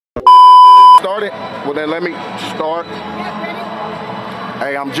started? Well, then let me start.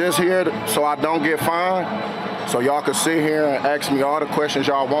 Hey, I'm just here so I don't get fined. So y'all can sit here and ask me all the questions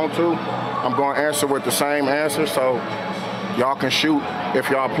y'all want to. I'm going to answer with the same answer, so y'all can shoot if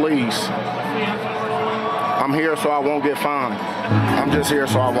y'all please. I'm here so I won't get fined. I'm just here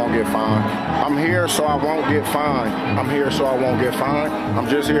so I won't get fined. I'm here so I won't get fined. I'm here so I won't get fined. I'm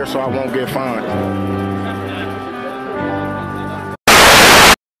just here so I won't get fined.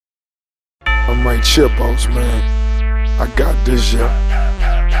 I'm right chip boss, man. I got this, yeah.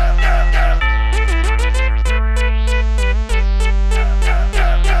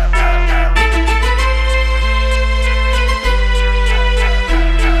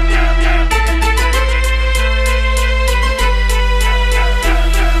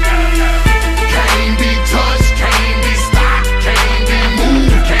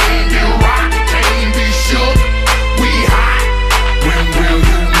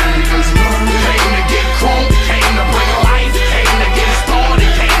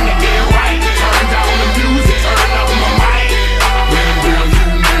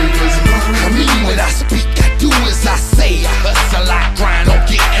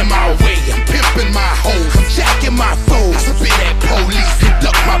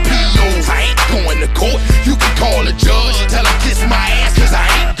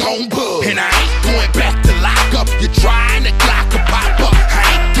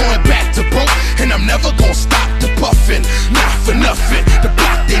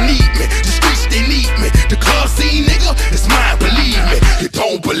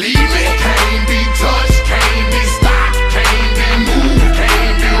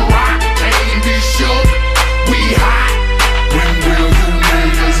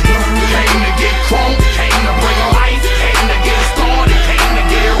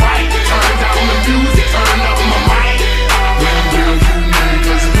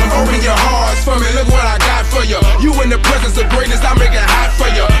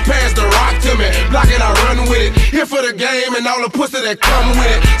 And all the pussy that come with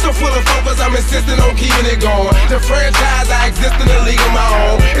it. So full of focus, I'm insisting on keeping it going. The franchise, I exist in a league of my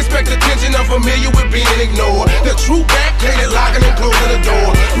own. Expect attention, I'm familiar with being ignored. The true back, hated locking and closing the door.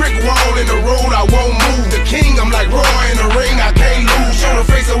 Brick wall in the road, I won't move. The king, I'm like Roy in the ring, I can't lose. Show the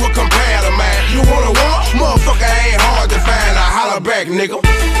face of what compare to man. You wanna walk? Motherfucker ain't hard to find. I holler back, nigga.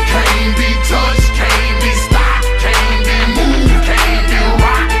 Can't be touched, can't be stopped, can't be moved, can't be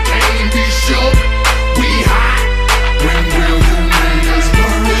rocked, can't be shook. We hot. When will you niggas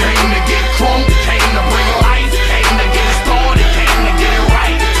learn? Came to get crunk, came to bring life, came to get started, came to get it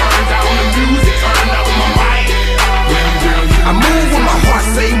right. Turn down the music, turn up my mic. When will you I move when my heart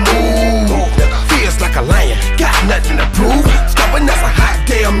say move. Feels like a lion, got nothing to prove. Stubborn as a hot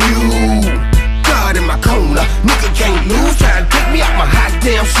damn mule. God in my corner, nigga can't lose. Try to take me out my hot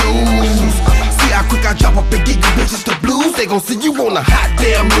damn shoes. See how quick I drop up and get you bitches the blues. They gon' see you on the hot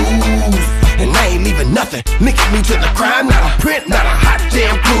damn news. And I ain't leaving nothing, linking me to the crime. Not a print, not a hot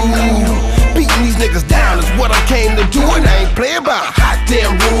damn clue. Beating these niggas down is what I came to do. And I ain't playing by a hot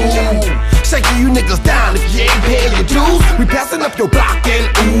damn rule. Shaking you niggas down if you ain't paying your dues. We passing up your block and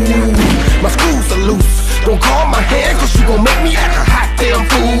ooh, my screws are loose. Don't call my hand cause you gon' make me act a hot damn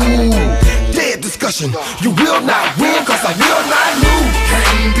fool. Dead discussion, you will not win cause I will not